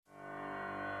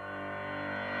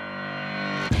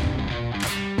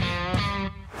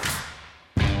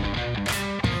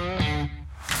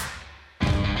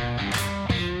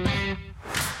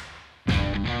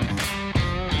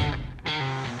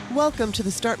Welcome to the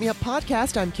Start Me Up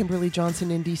podcast. I'm Kimberly Johnson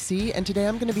in DC, and today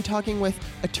I'm going to be talking with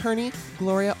attorney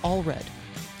Gloria Allred.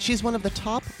 She's one of the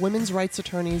top women's rights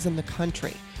attorneys in the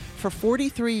country. For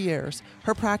 43 years,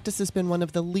 her practice has been one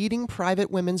of the leading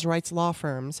private women's rights law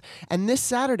firms, and this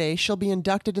Saturday she'll be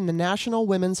inducted in the National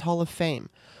Women's Hall of Fame.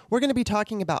 We're going to be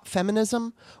talking about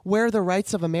feminism, where the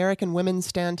rights of American women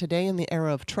stand today in the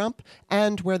era of Trump,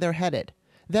 and where they're headed.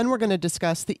 Then we're going to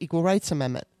discuss the Equal Rights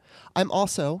Amendment. I'm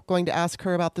also going to ask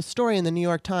her about the story in the New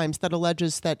York Times that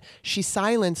alleges that she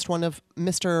silenced one of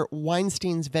Mr.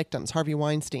 Weinstein's victims, Harvey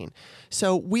Weinstein.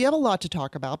 So we have a lot to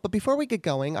talk about, but before we get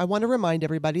going, I want to remind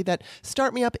everybody that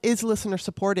Start Me Up is listener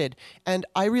supported, and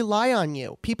I rely on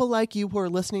you, people like you who are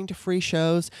listening to free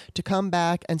shows, to come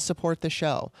back and support the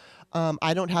show.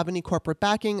 I don't have any corporate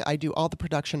backing. I do all the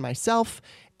production myself,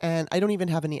 and I don't even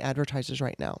have any advertisers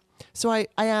right now. So I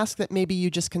ask that maybe you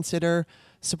just consider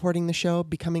supporting the show,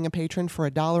 becoming a patron for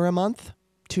 $1 a month,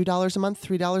 $2 a month,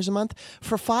 $3 a month.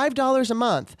 For $5 a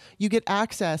month, you get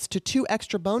access to 2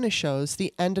 extra bonus shows,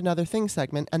 the And Another Thing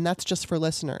segment, and that's just for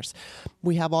listeners.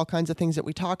 We have all kinds of things that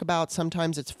we talk about.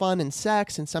 Sometimes it's fun and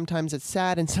sex, and sometimes it's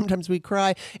sad, and sometimes we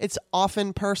cry. It's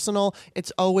often personal.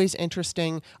 It's always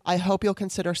interesting. I hope you'll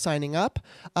consider signing up.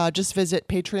 Just visit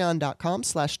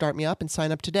patreon.com/startmeup and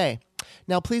sign up today.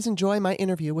 Now, please enjoy my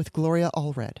interview with Gloria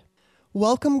Allred.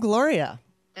 Welcome, Gloria.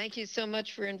 Thank you so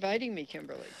much for inviting me,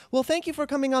 Kimberly. Well, thank you for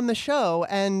coming on the show,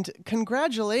 and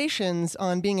congratulations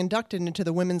on being inducted into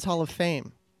the Women's Hall of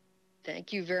Fame.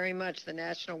 Thank you very much. The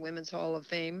National Women's Hall of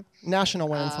Fame. National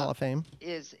Women's Hall of Fame.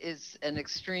 Is an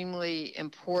extremely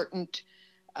important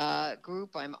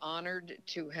group. I'm honored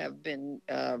to have been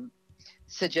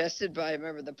suggested by a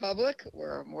member of the public,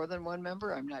 or more than one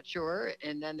member, I'm not sure.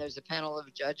 And then there's a panel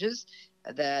of judges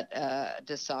that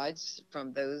decides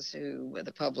from those who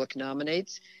the public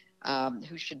nominates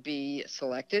who should be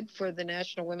selected for the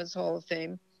National Women's Hall of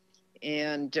Fame.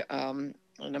 And I'm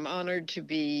honored to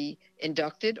be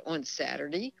inducted on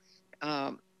Saturday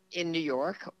in New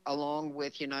York, along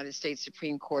with United States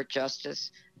Supreme Court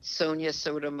Justice Sonia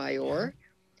Sotomayor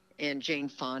and Jane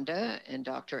Fonda and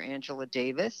Dr. Angela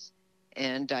Davis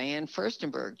and Diane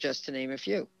Furstenberg, just to name a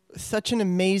few. Such an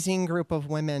amazing group of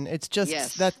women. It's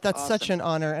just that's awesome. Such an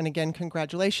honor. And again,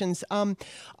 congratulations. I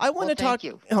want to talk.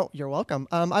 Thank you. Oh, you're welcome.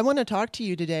 I want to talk to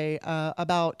you today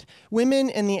about women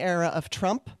in the era of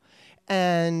Trump,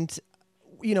 and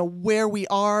where we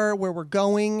are, where we're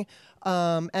going,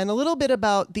 and a little bit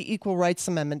about the Equal Rights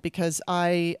Amendment, because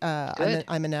I'm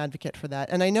an advocate for that.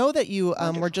 And I know that you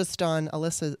were just on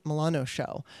Alyssa Milano's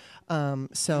show,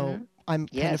 I'm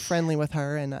kind of friendly with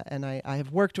her, and I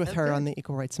have worked with her on the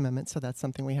Equal Rights Amendment, so that's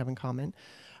something we have in common.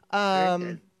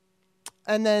 And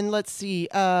then let's see.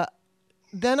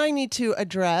 Then I need to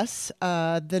address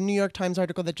the New York Times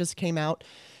article that just came out.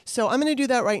 So I'm going to do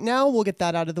that right now. We'll get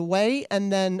that out of the way.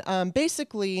 And then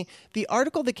basically the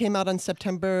article that came out on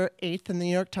September 8th in the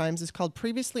New York Times is called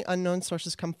Previously Unknown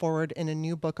Sources Come Forward in a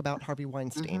New Book About Harvey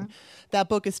Weinstein. That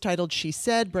book is titled She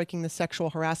Said, Breaking the Sexual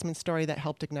Harassment Story That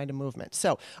Helped Ignite a Movement.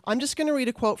 So I'm just going to read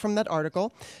a quote from that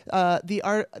article.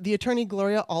 The attorney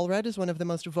Gloria Allred is one of the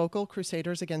most vocal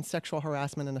crusaders against sexual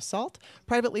harassment and assault.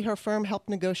 Privately, her firm helped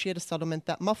negotiate a settlement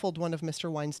that muffled one of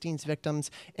Mr. Weinstein's victims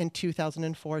in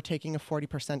 2004, taking a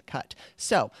 40% cut.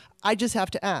 So I just have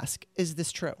to ask, is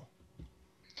this true?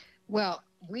 Well,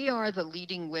 we are the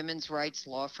leading women's rights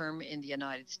law firm in the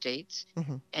United States.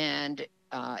 And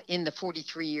in the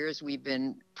 43 years we've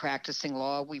been practicing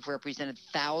law, we've represented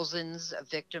thousands of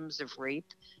victims of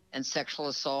rape and sexual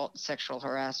assault, sexual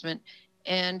harassment.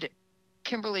 And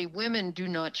Kimberly, women do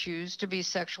not choose to be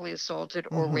sexually assaulted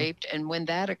or raped. And when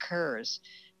that occurs,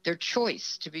 their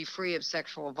choice to be free of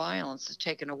sexual violence is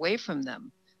taken away from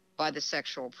them by the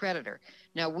sexual predator.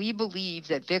 Now, we believe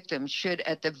that victims should,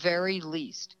 at the very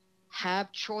least,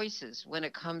 have choices when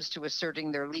it comes to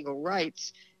asserting their legal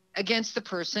rights against the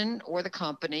person or the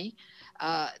company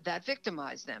that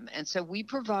victimized them. And so we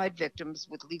provide victims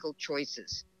with legal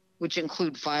choices, which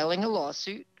include filing a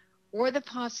lawsuit or the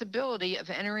possibility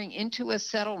of entering into a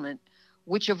settlement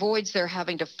which avoids their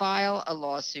having to file a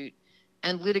lawsuit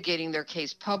and litigating their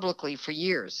case publicly for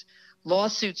years.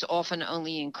 Lawsuits often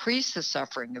only increase the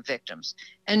suffering of victims,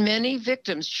 and many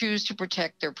victims choose to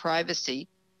protect their privacy,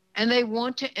 and they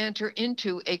want to enter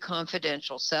into a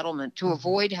confidential settlement to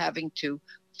avoid having to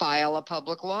file a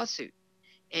public lawsuit.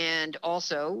 And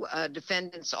also,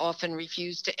 defendants often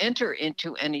refuse to enter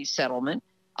into any settlement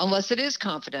unless it is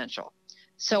confidential.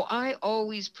 So I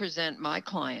always present my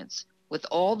clients with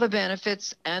all the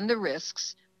benefits and the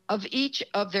risks of each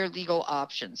of their legal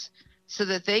options, so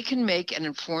that they can make an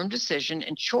informed decision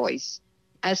and choice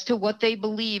as to what they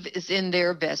believe is in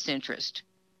their best interest.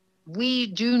 We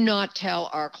do not tell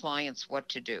our clients what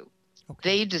to do. Okay.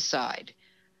 They decide.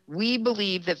 We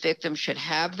believe that victims should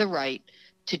have the right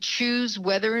to choose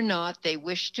whether or not they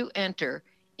wish to enter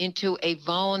into a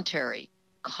voluntary,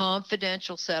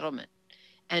 confidential settlement.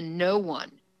 And no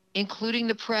one, including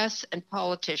the press and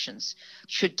politicians,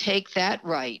 should take that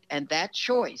right and that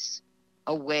choice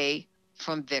away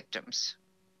from victims.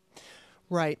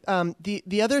 Right.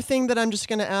 The other thing that I'm just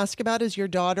going to ask about is your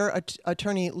daughter,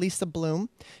 attorney Lisa Bloom,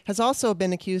 has also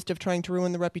been accused of trying to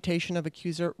ruin the reputation of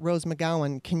accuser Rose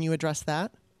McGowan. Can you address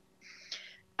that?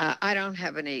 I don't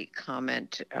have any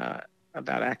comment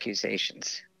about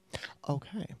accusations.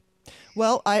 Okay.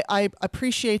 Well, I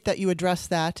appreciate that you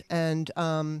addressed that. And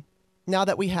now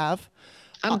that we have.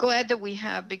 I'm glad that we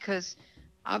have, because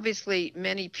obviously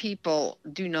many people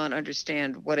do not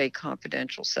understand what a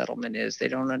confidential settlement is. They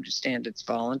don't understand it's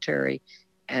voluntary,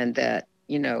 and that,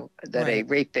 that right. A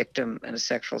rape victim and a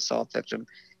sexual assault victim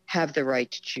have the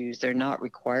right to choose. They're not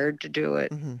required to do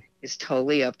it. Mm-hmm. It's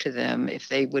totally up to them. If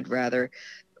they would rather,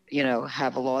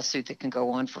 have a lawsuit that can go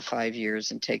on for 5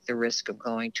 years and take the risk of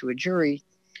going to a jury,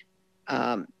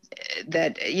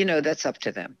 that's up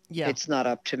to them. Yeah. It's not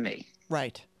up to me.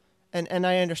 Right. And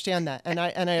I understand that. And I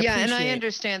appreciate. Yeah, and I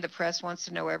understand the press wants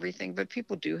to know everything, but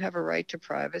people do have a right to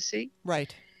privacy.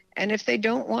 Right. And if they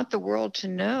don't want the world to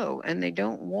know, and they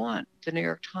don't want the New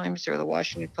York Times or the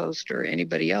Washington Post or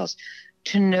anybody else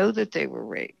to know that they were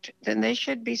raped, then they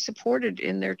should be supported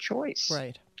in their choice.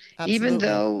 Right. Absolutely. Even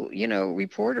though,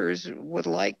 reporters would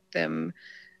like them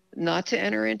not to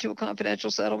enter into a confidential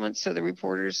settlement, so the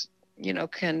reporters,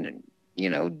 can,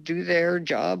 do their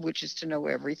job, which is to know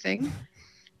everything.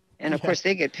 And of course,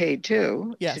 they get paid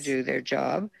too to do their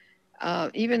job.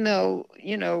 Even though,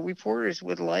 reporters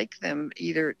would like them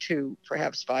either to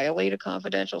perhaps violate a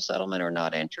confidential settlement or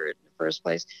not enter it in the first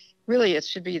place. Really, it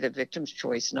should be the victim's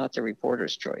choice, not the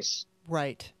reporter's choice.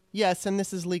 Right. Yes. And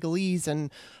this is legalese,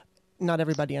 and not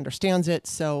everybody understands it.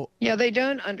 So yeah, they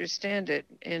don't understand it.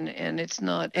 And it's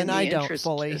not in the interest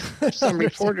fully of some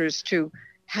reporters to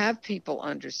have people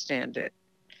understand it.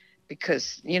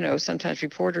 Because, sometimes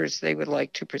reporters, they would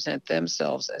like to present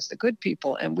themselves as the good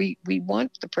people, and we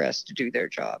want the press to do their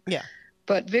job. Yeah.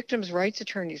 But victims' rights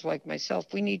attorneys like myself,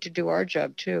 we need to do our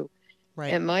job too.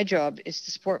 Right. And my job is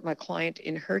to support my client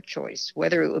in her choice.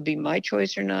 Whether it would be my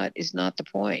choice or not is not the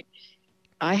point.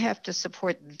 I have to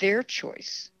support their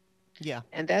choice. Yeah.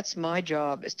 And that's my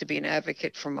job, is to be an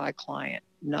advocate for my client,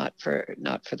 not for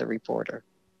the reporter.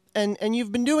 And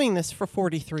you've been doing this for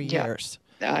 43 years.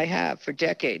 I have, for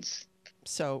decades.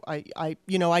 So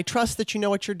I trust that you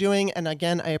know what you're doing. And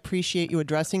again, I appreciate you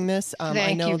addressing this.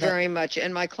 Thank you very much.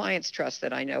 And my clients trust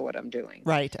that I know what I'm doing.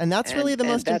 Right. And that's really the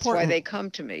most important. That's why they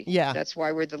come to me. Yeah. That's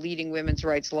why we're the leading women's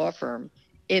rights law firm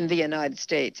in the United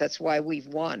States. That's why we've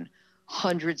won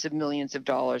hundreds of millions of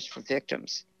dollars for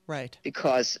victims. Right.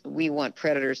 Because we want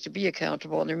predators to be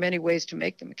accountable, and there are many ways to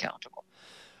make them accountable.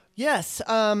 Yes.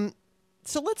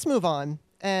 So let's move on.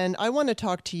 And I want to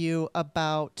talk to you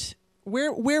about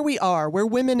where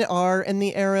women are in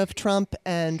the era of Trump,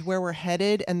 and where we're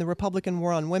headed, and the Republican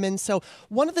war on women. So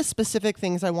one of the specific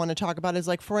things I want to talk about is,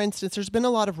 like, for instance, there's been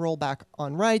a lot of rollback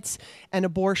on rights, and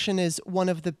abortion is one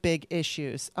of the big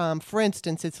issues. For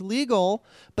instance, it's legal,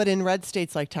 but in red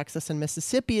states like Texas and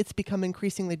Mississippi, it's become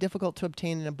increasingly difficult to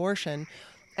obtain an abortion.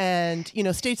 And,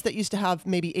 states that used to have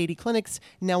maybe 80 clinics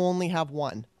now only have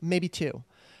 1, maybe 2.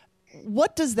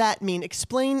 What does that mean?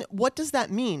 Explain, what does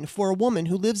that mean for a woman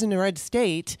who lives in a red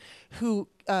state who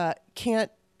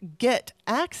can't get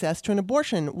access to an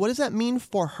abortion? What does that mean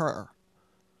for her?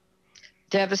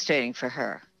 Devastating for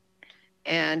her.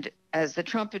 And as the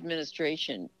Trump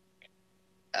administration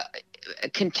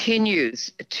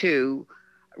continues to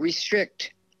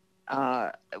restrict,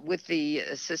 with the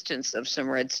assistance of some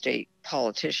red state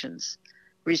politicians,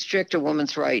 restrict a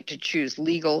woman's right to choose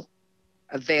legal,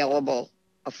 available,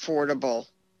 affordable,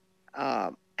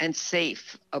 and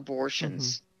safe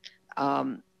abortions,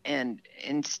 and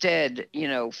instead,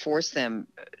 force them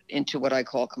into what I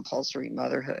call compulsory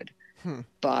motherhood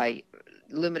by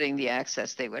limiting the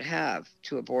access they would have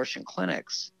to abortion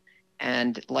clinics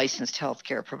and licensed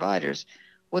healthcare providers.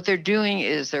 What they're doing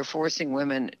is they're forcing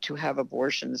women to have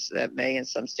abortions that may in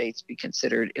some states be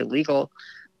considered illegal,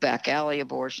 back alley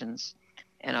abortions.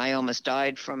 And I almost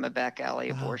died from a back alley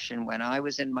abortion when I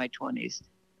was in my 20s,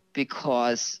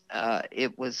 because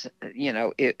it was,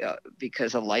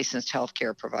 because a licensed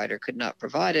healthcare provider could not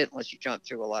provide it unless you jump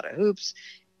through a lot of hoops,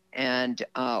 and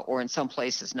or in some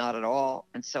places not at all.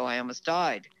 And so I almost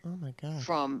died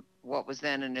from what was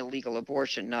then an illegal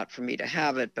abortion, not for me to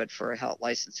have it, but for a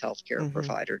licensed healthcare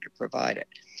provider to provide it.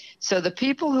 So the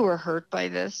people who are hurt by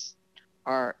this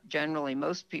are generally,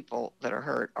 most people that are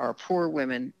hurt are poor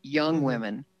women, young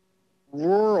women,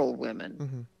 rural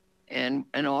women, and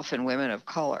often women of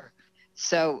color.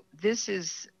 So this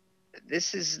is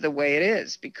the way it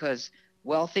is, because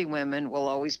wealthy women will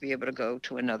always be able to go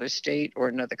to another state or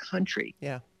another country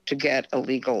to get a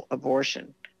legal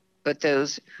abortion. But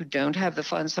those who don't have the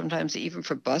funds, sometimes even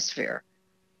for bus fare,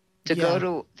 to go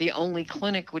to the only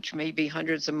clinic, which may be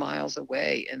hundreds of miles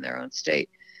away in their own state,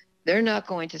 they're not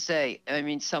going to say, I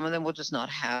mean, some of them will just not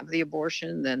have the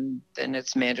abortion, then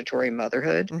it's mandatory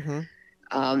motherhood.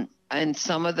 And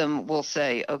some of them will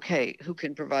say, okay, who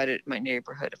can provide it in my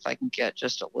neighborhood if I can get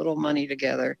just a little money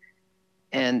together?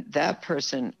 And that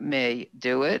person may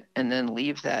do it and then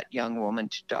leave that young woman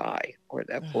to die, or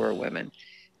that poor woman,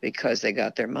 because they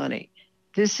got their money.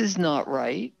 This is not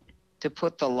right, to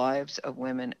put the lives of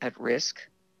women at risk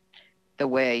the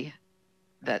way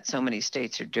that so many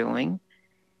states are doing.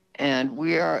 And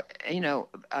we are,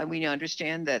 we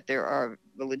understand that there are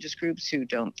religious groups who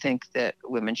don't think that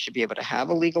women should be able to have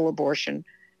a legal abortion,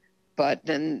 but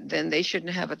then they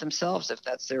shouldn't have it themselves if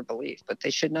that's their belief. But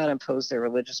they should not impose their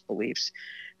religious beliefs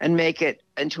and make it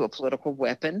into a political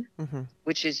weapon,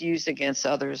 which is used against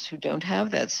others who don't have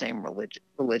that same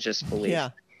religious belief. Yeah.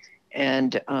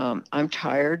 And I'm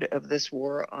tired of this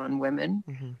war on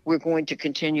women. We're going to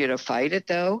continue to fight it,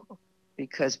 though,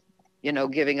 because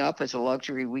giving up is a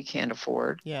luxury we can't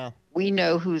afford. Yeah. We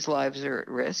know whose lives are at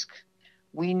risk.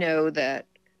 We know that,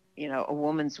 a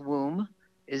woman's womb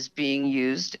is being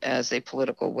used as a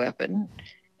political weapon.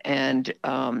 And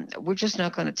we're just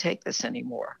not going to take this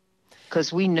anymore,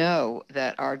 because we know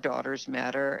that our daughters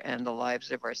matter, and the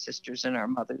lives of our sisters and our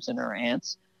mothers and our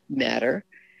aunts matter.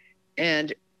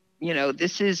 And,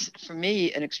 this is, for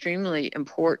me, an extremely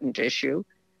important issue.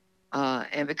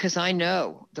 And because I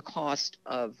know the cost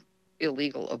of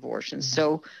illegal abortions.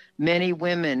 So many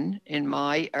women in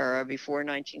my era, before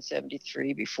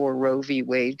 1973, before Roe v.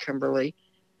 Wade, Kimberly,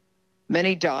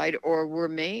 many died or were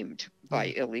maimed by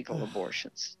illegal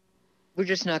abortions. We're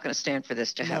just not going to stand for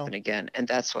this to happen again. And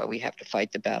that's why we have to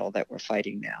fight the battle that we're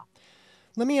fighting now.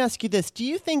 Let me ask you this. Do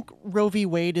you think Roe v.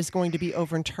 Wade is going to be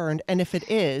overturned? And if it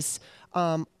is,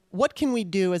 what can we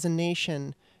do as a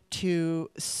nation to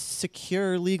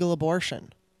secure legal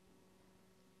abortion?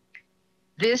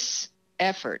 This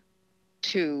effort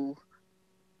to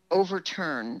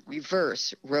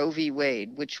reverse Roe v.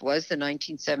 Wade, which was the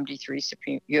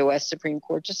 1973 U.S. Supreme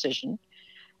Court decision,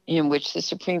 in which the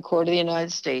Supreme Court of the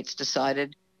United States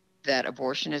decided that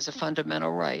abortion is a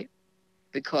fundamental right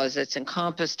because it's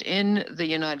encompassed in the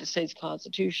United States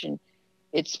Constitution.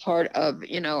 It's part of,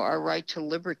 our right to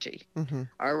liberty,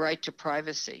 our right to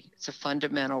privacy. It's a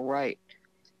fundamental right.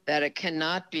 That it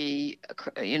cannot be,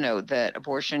 that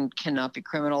abortion cannot be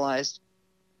criminalized.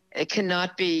 It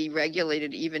cannot be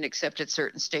regulated even except at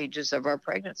certain stages of our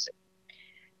pregnancy.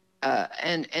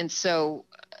 And so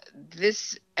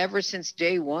this, ever since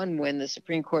day one when the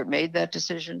Supreme Court made that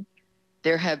decision,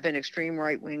 there have been extreme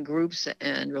right-wing groups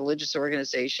and religious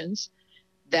organizations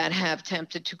that have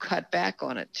attempted to cut back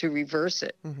on it, to reverse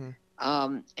it.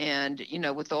 And,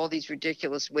 with all these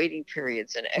ridiculous waiting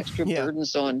periods and extra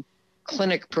burdens on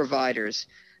clinic providers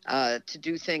to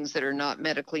do things that are not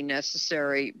medically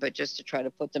necessary, but just to try to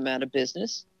put them out of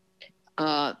business.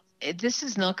 This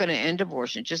is not going to end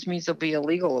abortion. It just means there'll be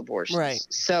illegal abortions. Right.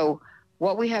 So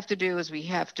what we have to do is we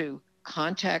have to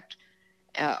contact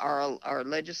our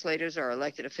legislators, our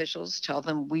elected officials, tell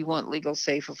them we want legal,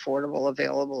 safe, affordable,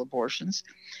 available abortions.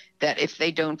 That if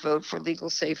they don't vote for legal,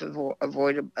 safe,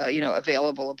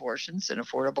 available abortions and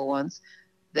affordable ones,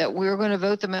 that we're going to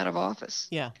vote them out of office.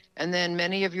 Yeah. And then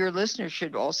many of your listeners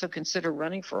should also consider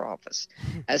running for office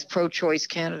as pro-choice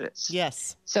candidates.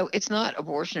 Yes. So it's not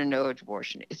abortion or no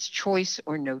abortion. It's choice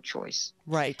or no choice.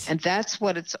 Right. And that's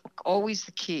what it's always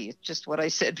the key. It's just what I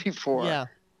said before. Yeah.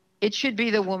 It should be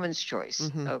the woman's choice.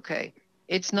 Okay.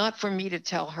 It's not for me to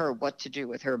tell her what to do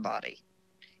with her body.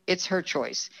 It's her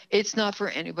choice. It's not for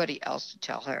anybody else to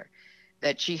tell her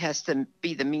that she has to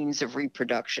be the means of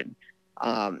reproduction.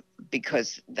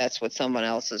 Because that's what someone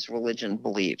else's religion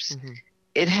believes.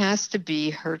 It has to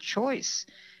be her choice.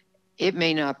 It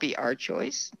may not be our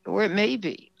choice, or it may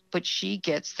be, but she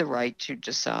gets the right to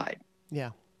decide. Yeah.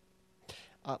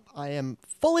 I am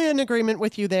fully in agreement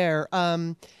with you there.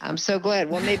 I'm so glad.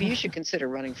 Well, maybe you should consider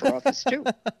running for office too.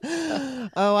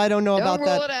 Oh, I don't know about that.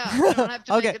 Don't rule it out. You don't have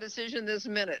to make a decision this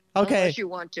minute. Okay. Unless you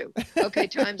want to. Okay,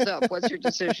 time's up. What's your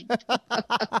decision?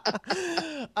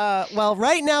 Well,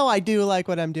 right now I do like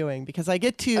what I'm doing because I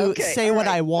get to say what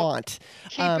I want.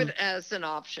 Keep it as an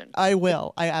option. I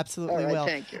will. I absolutely will.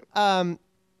 Thank you.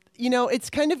 it's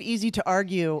kind of easy to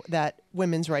argue that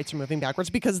women's rights are moving backwards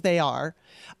because they are.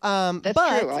 That's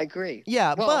true. I agree.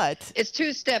 Yeah, well, but it's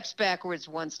 2 steps backwards,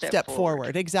 1 step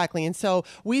forward. Exactly. And so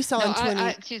we saw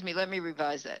excuse me, let me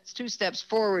revise that. It's 2 steps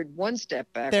forward, 1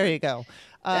 step back. There you go.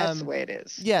 That's the way it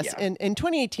is. Yes. Yeah. In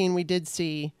 2018, we did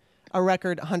see a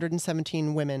record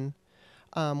 117 women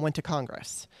went to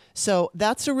Congress. So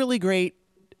that's a really great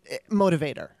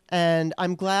motivator. And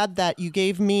I'm glad that you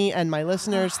gave me and my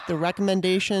listeners the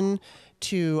recommendation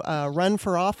to run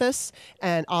for office.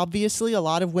 And obviously, a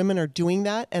lot of women are doing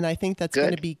that. And I think that's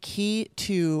going to be key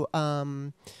to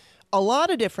a lot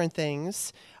of different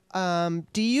things.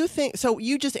 Do you think, so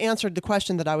you just answered the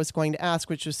question that I was going to ask,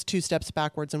 which was 2 steps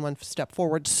backwards and 1 step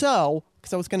forward. So,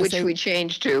 because I was going to say. Which we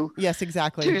changed to. Yes,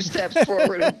 exactly. 2 steps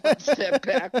forward and 1 step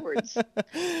backwards.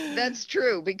 That's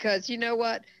true, because you know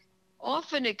what?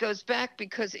 Often it goes back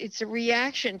because it's a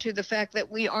reaction to the fact that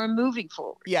we are moving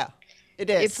forward. Yeah, it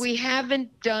is. If we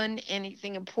haven't done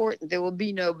anything important, there will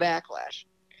be no backlash.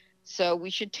 So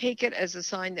we should take it as a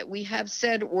sign that we have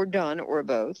said or done, or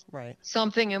both,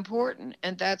 something important.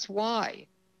 And that's why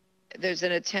there's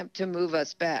an attempt to move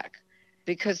us back,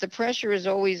 because the pressure is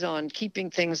always on keeping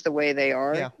things the way they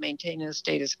are, maintaining the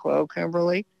status quo,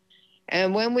 Kimberly.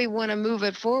 And when we want to move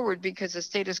it forward, because the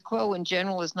status quo in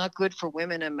general is not good for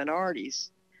women and minorities,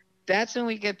 that's when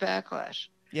we get backlash.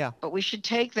 Yeah. But we should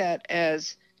take that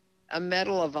as a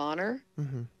medal of honor,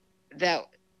 that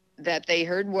they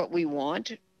heard what we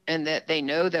want, and that they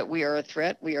know that we are a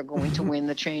threat. We are going to win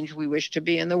the change we wish to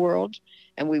be in the world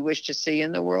and we wish to see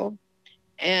in the world.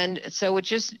 And so it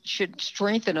just should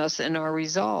strengthen us in our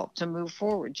resolve to move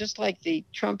forward, just like the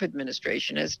Trump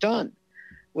administration has done,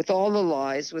 with all the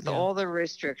lies, with all the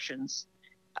restrictions,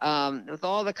 with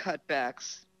all the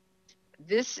cutbacks.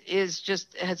 This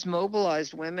has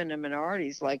mobilized women and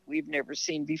minorities like we've never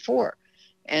seen before.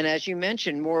 And as you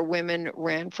mentioned, more women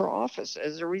ran for office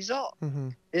as a result.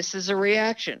 This is a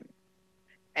reaction.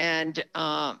 And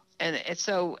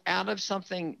so out of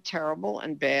something terrible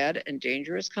and bad and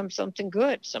dangerous comes something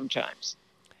good sometimes.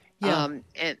 Yeah.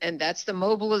 And that's the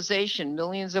mobilization,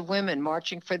 millions of women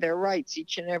marching for their rights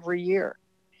each and every year.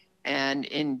 And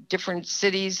in different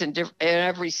cities and in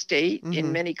every state,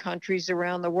 in many countries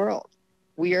around the world,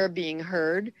 we are being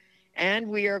heard, and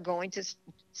we are going to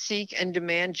seek and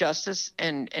demand justice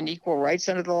and equal rights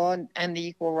under the law, and the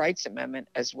Equal Rights Amendment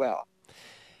as well.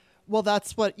 Well,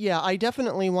 that's what, I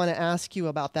definitely want to ask you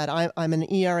about that. I'm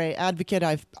an ERA advocate.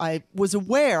 I was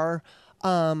aware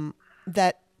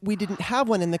that we didn't have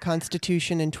one in the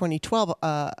Constitution in 2012.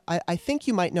 I think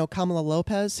you might know Kamala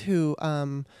Lopez, who...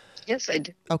 Yes, I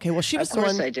do. Okay, well, she was the one...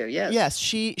 Of course I do, yes. Yes,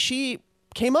 she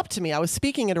came up to me. I was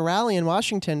speaking at a rally in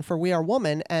Washington for We Are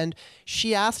Woman, and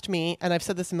she asked me, and I've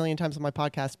said this a million times on my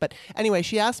podcast, but anyway,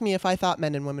 she asked me if I thought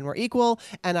men and women were equal,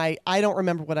 and I don't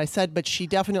remember what I said, but she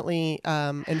definitely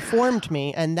informed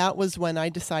me, and that was when I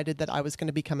decided that I was going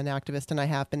to become an activist, and I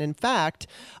have been. In fact,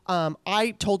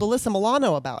 I told Alyssa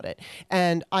Milano about it,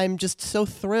 and I'm just so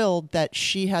thrilled that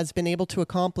she has been able to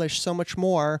accomplish so much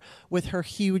more with her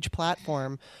huge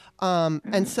platform.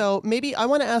 And so maybe I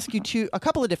want to ask you a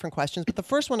couple of different questions, but the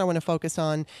first one I want to focus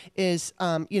on is,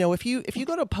 if you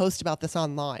go to post about this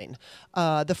online,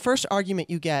 the first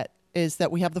argument you get is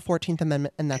that we have the 14th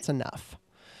Amendment and that's enough.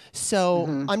 So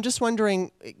I'm just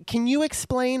wondering, can you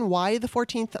explain why the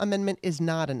 14th Amendment is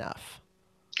not enough?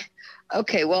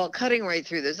 Okay, well, cutting right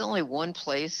through, there's only one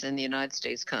place in the United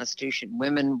States Constitution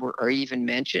women are even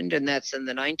mentioned, and that's in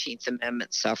the 19th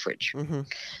Amendment, suffrage.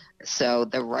 So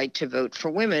the right to vote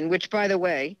for women, which, by the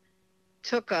way,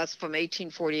 took us from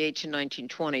 1848 to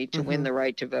 1920 to win the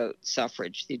right to vote,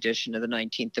 suffrage, the addition of the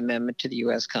 19th Amendment to the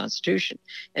U.S. Constitution.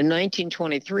 In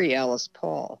 1923, Alice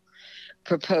Paul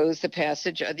proposed the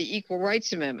passage of the Equal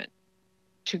Rights Amendment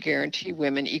to guarantee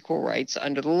women equal rights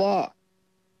under the law.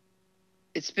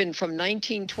 It's been from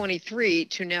 1923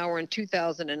 to now we're in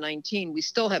 2019. We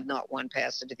still have not one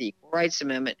passage of the Equal Rights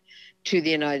Amendment to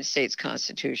the United States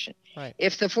Constitution. Right.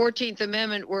 If the 14th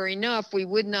Amendment were enough, we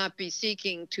would not be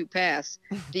seeking to pass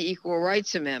the Equal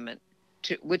Rights Amendment,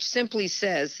 which simply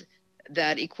says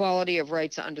that equality of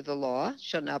rights under the law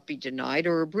shall not be denied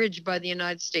or abridged by the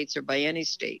United States or by any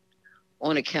state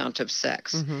on account of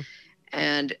sex.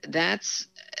 And that's,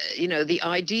 the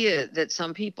idea that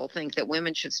some people think that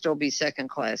women should still be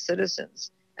second-class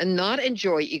citizens and not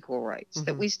enjoy equal rights,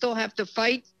 that we still have to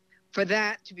fight for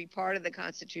that to be part of the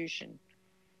Constitution,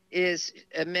 is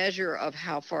a measure of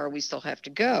how far we still have to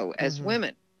go as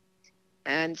women.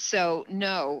 And so,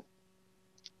 no,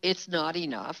 it's not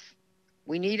enough.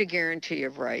 We need a guarantee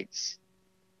of rights.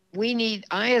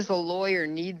 I, as a lawyer,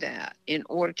 need that in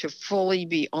order to fully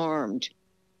be armed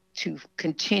to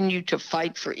continue to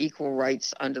fight for equal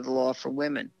rights under the law for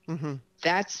women. Mm-hmm.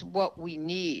 That's what we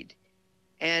need.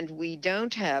 And we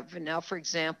don't have, now, for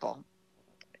example,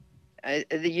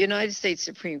 the United States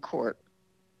Supreme Court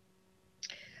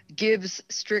gives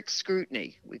strict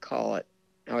scrutiny, we call it,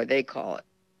 or they call it,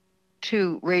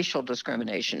 to racial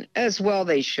discrimination, as well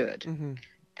they should. Mm-hmm.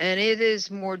 And it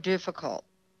is more difficult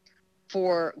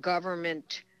for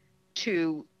government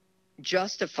to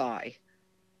justify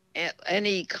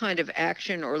any kind of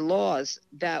action or laws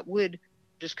that would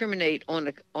discriminate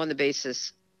on the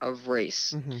basis of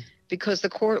race. Mm-hmm. Because the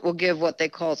court will give what they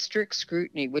call strict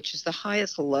scrutiny, which is the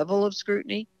highest level of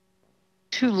scrutiny,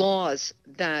 to laws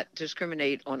that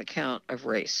discriminate on account of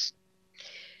race.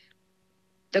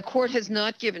 The court has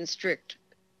not given strict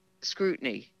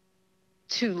scrutiny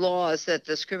to laws that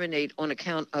discriminate on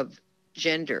account of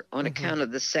gender, on account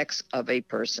of the sex of a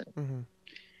person. Mm-hmm.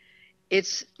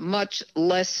 It's much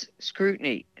less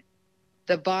scrutiny.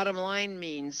 The bottom line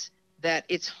means that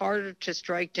it's harder to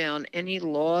strike down any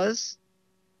laws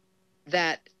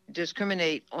that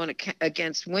discriminate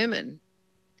against women,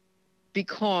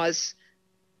 because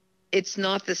it's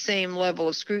not the same level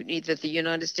of scrutiny that the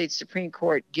United States Supreme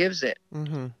Court gives it.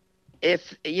 Mm-hmm.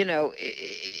 If,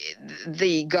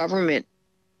 the government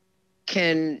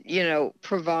can,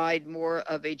 provide more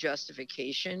of a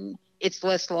justification, it's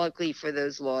less likely for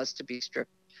those laws to be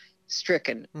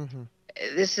stricken. Mm-hmm.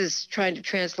 This is trying to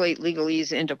translate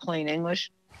legalese into plain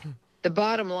English. The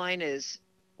bottom line is,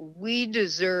 we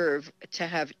deserve to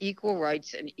have equal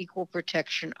rights and equal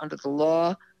protection under the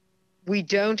law. We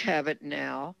don't have it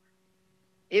now.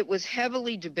 It was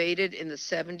heavily debated in the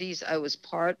 70s. I was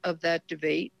part of that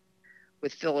debate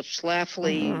with Phyllis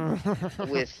Schlafly,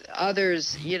 with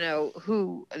others,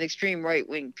 who an extreme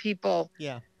right-wing people,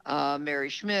 Mary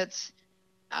Schmitz.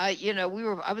 I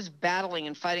was battling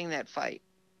and fighting that fight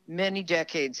many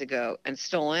decades ago, and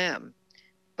still am.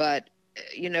 But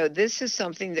this is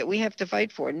something that we have to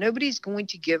fight for. Nobody's going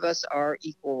to give us our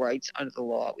equal rights under the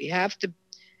law. We have to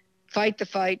fight the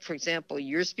fight. For example,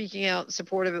 you're speaking out in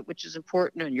support of it, which is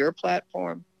important on your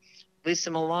platform. Lisa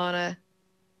Milana,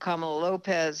 Kamala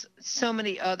Lopez, so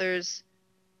many others,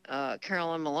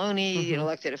 Carolyn Maloney,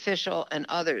 elected official, and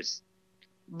others.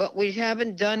 But we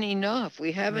haven't done enough.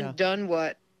 We haven't done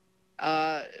what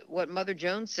Mother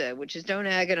Jones said, which is don't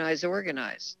agonize,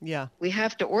 organize. Yeah. We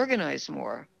have to organize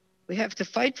more. We have to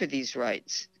fight for these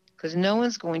rights, because no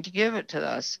one's going to give it to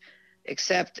us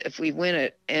except if we win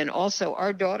it. And also,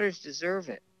 our daughters deserve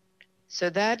it. So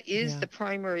that is the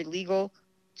primary legal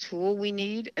tool we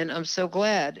need. And I'm so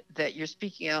glad that you're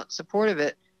speaking out in support of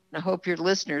it. And I hope your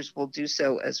listeners will do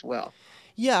so as well.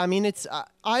 Yeah, I mean,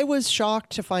 I was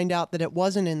shocked to find out that it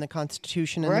wasn't in the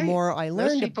Constitution, and the more I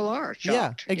learned, most people are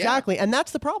shocked. Yeah, exactly, and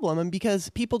that's the problem, and because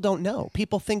people don't know,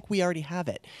 people think we already have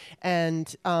it,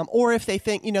 and or if they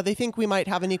think, they think we might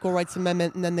have an equal rights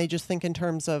amendment, and then they just think in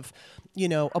terms of,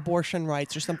 abortion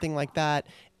rights or something like that,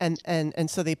 and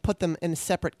so they put them in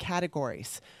separate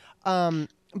categories.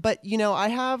 But I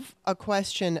have a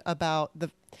question about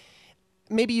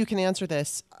maybe you can answer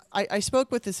this. I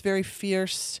spoke with this very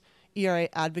fierce ERA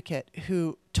advocate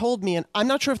who told me, and I'm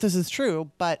not sure if this is true,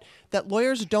 but that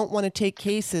lawyers don't want to take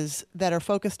cases that are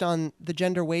focused on the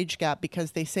gender wage gap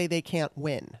because they say they can't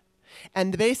win.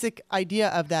 And the basic idea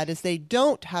of that is they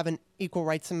don't have an equal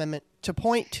rights amendment to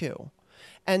point to.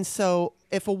 And so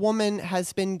if a woman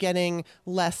has been getting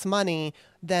less money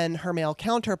than her male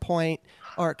counterpart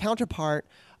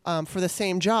for the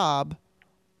same job,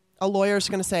 a lawyer is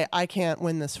going to say, I can't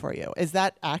win this for you. Is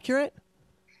that accurate?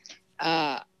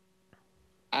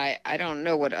 I don't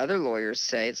know what other lawyers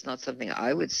say. It's not something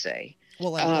I would say.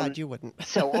 Well, I'm glad you wouldn't.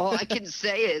 So all I can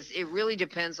say is it really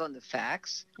depends on the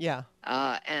facts. Yeah.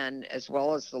 And as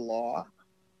well as the law.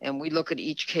 And we look at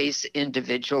each case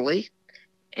individually.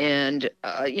 And,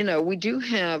 we do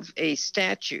have a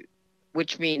statute,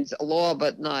 which means a law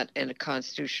but not in a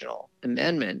constitutional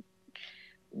amendment,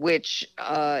 which,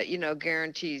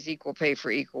 guarantees equal pay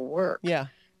for equal work. Yeah.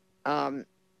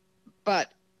 But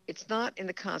it's not in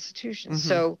the Constitution.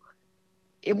 So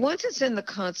once it's in the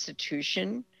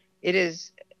Constitution,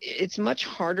 it's much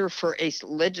harder for a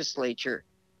legislature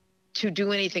to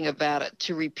do anything about it,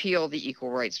 to repeal the equal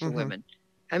rights for women.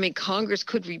 I mean, Congress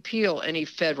could repeal any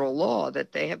federal law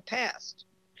that they have passed.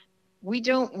 We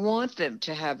don't want them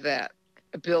to have that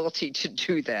ability to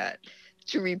do that,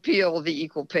 to repeal the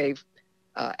Equal Pay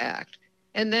Act.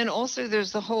 And then also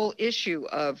there's the whole issue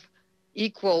of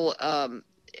equal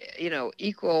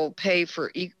pay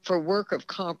for work of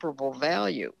comparable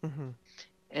value. And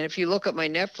if you look at my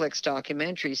Netflix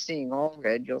documentary, Seeing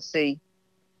Allred, you'll see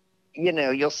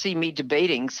you'll see me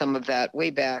debating some of that way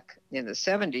back in the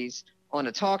 70s on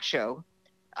a talk show,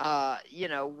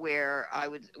 where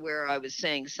I was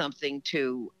saying something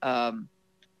to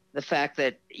the fact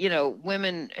that,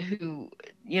 women who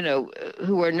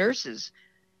are nurses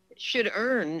should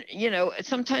earn,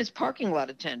 sometimes parking lot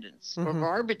attendants or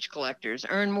garbage collectors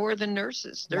earn more than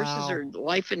nurses. Nurses are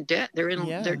life and death. They're in,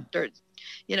 they're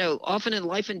often in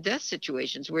life and death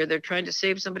situations where they're trying to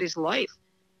save somebody's life.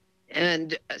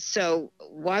 And so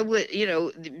why would,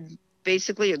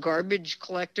 basically a garbage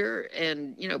collector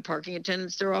and, parking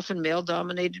attendants, they're often male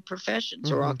dominated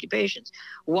professions or occupations.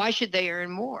 Why should they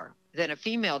earn more than a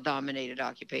female dominated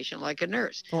occupation like a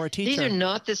nurse or a teacher? These are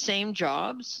not the same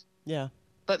jobs. Yeah.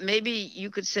 But maybe you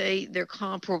could say they're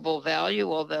comparable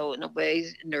value, although in a way,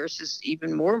 nurse is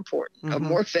even more important, or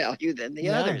more value than the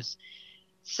others.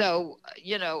 So,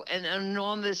 and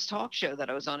on this talk show that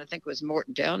I was on, I think it was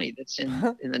Morton Downey that's in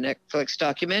the Netflix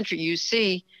documentary, you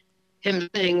see him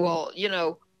saying, well,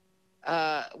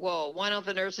 why don't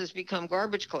the nurses become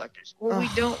garbage collectors? Well, we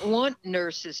don't want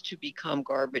nurses to become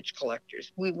garbage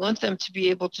collectors. We want them to be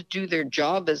able to do their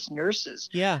job as nurses.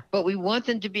 Yeah. But we want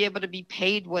them to be able to be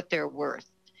paid what they're worth.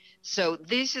 So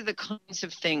these are the kinds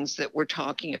of things that we're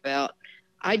talking about.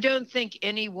 I don't think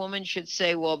any woman should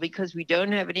say, well, because we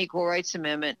don't have an equal rights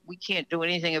amendment, we can't do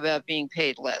anything about being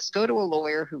paid less. Go to a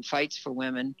lawyer who fights for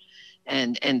women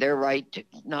and their right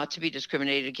not to be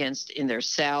discriminated against in their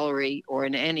salary or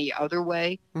in any other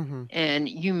way. And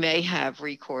you may have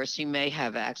recourse. You may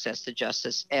have access to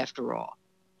justice after all.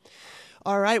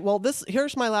 All right. Well,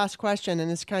 here's my last question,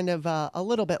 and it's kind of a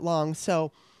little bit long.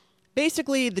 So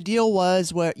basically, the deal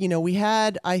was we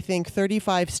had, I think,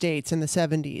 35 states in the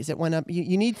 70s. It went up.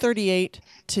 You need 38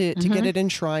 to get it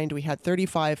enshrined. We had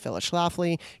 35. Phyllis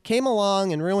Schlafly came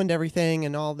along and ruined everything,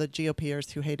 and all the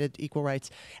GOPers who hated equal rights.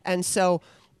 And so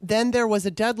then there was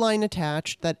a deadline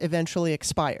attached that eventually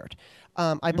expired.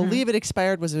 I believe it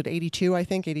expired, was it 82, I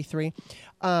think, 83?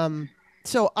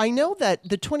 So I know that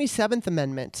the 27th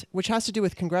Amendment, which has to do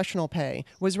with congressional pay,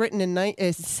 was written in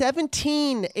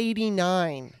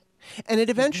 1789. And it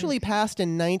eventually passed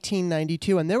in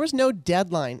 1992, and there was no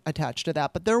deadline attached to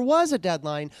that, but there was a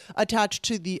deadline attached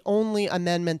to the only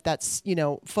amendment that's,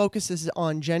 focuses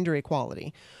on gender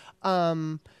equality.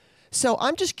 So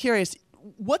I'm just curious,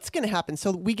 what's going to happen? So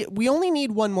we only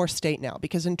need one more state now,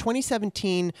 because in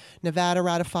 2017, Nevada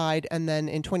ratified, and then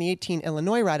in 2018,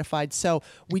 Illinois ratified. So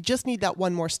we just need that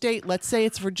one more state. Let's say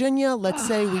it's Virginia. Let's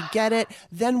say we get it.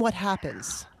 Then what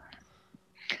happens?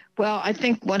 Well, I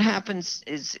think what happens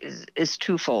is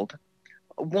twofold.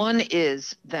 One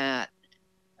is that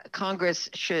Congress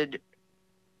should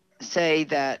say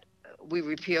that we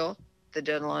repeal the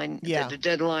deadline, that the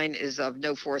deadline is of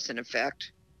no force in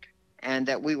effect, and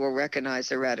that we will recognize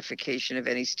the ratification of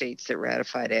any states that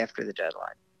ratified after the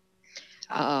deadline.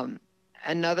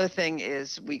 Another thing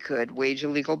is we could wage a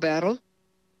legal battle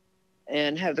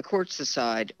and have the courts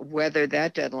decide whether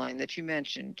that deadline that you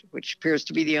mentioned, which appears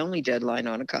to be the only deadline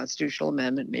on a constitutional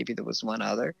amendment, maybe there was one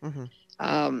other,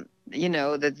 that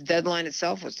the deadline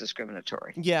itself was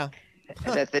discriminatory. Yeah.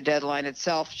 That the deadline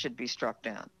itself should be struck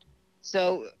down.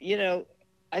 So,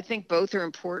 I think both are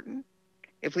important.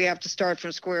 If we have to start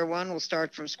from square one, we'll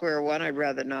start from square one. I'd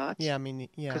rather not. Yeah,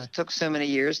 because it took so many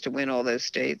years to win all those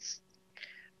states.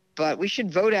 But we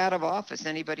should vote out of office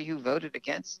anybody who voted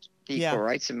against the Equal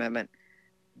Rights Amendment.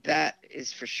 That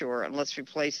is for sure. And let's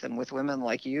replace them with women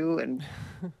like you and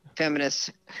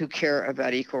feminists who care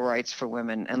about equal rights for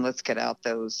women. And let's get out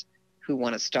those who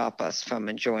want to stop us from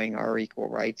enjoying our equal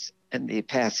rights and the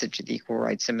passage of the Equal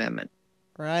Rights Amendment.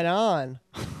 Right on.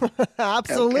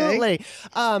 Absolutely.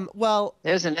 Okay. Well,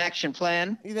 there's an action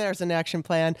plan. There's an action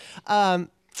plan.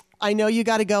 I know you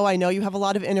got to go. I know you have a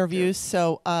lot of interviews.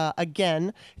 So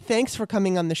again, thanks for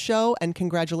coming on the show, and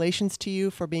congratulations to you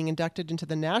for being inducted into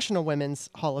the National Women's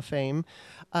Hall of Fame.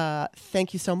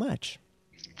 Thank you so much.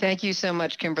 Thank you so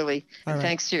much, Kimberly. And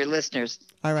thanks to your listeners.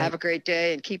 All right. Have a great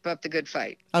day and keep up the good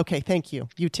fight. Okay. Thank you.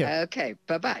 You too. Okay.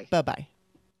 Bye-bye. Bye-bye.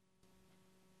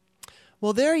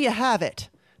 Well, there you have it.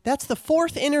 That's the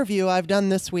fourth interview I've done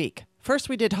this week. First,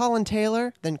 we did Holland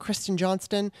Taylor, then Kristen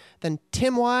Johnston, then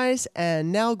Tim Wise,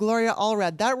 and now Gloria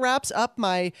Allred. That wraps up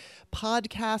my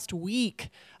podcast week.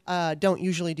 Don't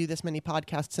usually do this many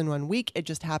podcasts in 1 week. It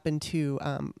just happened to,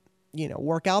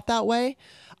 work out that way.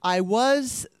 I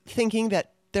was thinking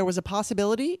that there was a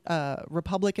possibility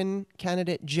Republican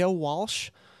candidate Joe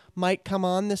Walsh might come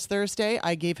on this Thursday.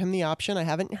 I gave him the option. I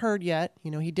haven't heard yet.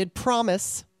 He did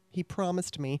promise He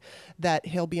promised me that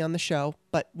he'll be on the show,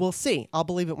 but we'll see. I'll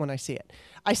believe it when I see it.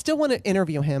 I still want to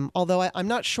interview him, although I'm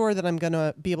not sure that I'm going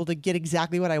to be able to get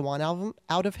exactly what I want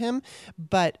out of him,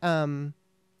 but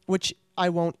which I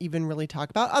won't even really talk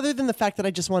about, other than the fact that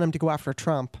I just want him to go after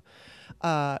Trump,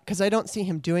 because I don't see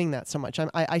him doing that so much.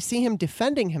 I see him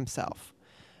defending himself,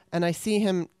 and I see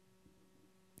him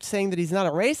saying that he's not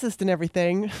a racist and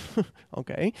everything.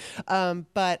 Okay.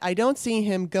 But I don't see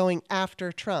him going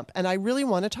after Trump. And I really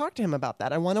want to talk to him about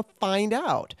that. I want to find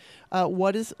out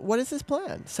what is his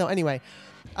plan. So anyway,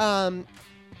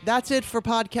 that's it for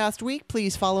podcast week.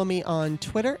 Please follow me on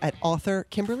Twitter at author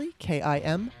Kimberly,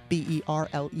 KIMBERLEY,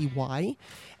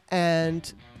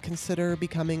 and consider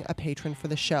becoming a patron for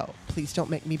the show. Please don't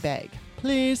make me beg.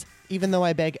 Please. Even though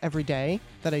I beg every day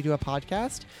that I do a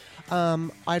podcast,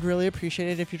 I'd really appreciate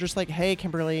it if you're just like, hey,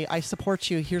 Kimberly, I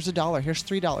support you. Here's $1. Here's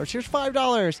 $3. Here's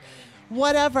 $5.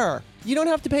 Whatever. You don't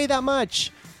have to pay that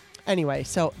much. Anyway,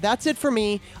 so that's it for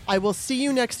me. I will see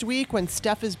you next week when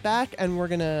Steph is back, and we're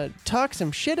going to talk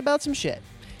some shit about some shit.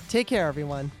 Take care,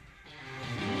 everyone.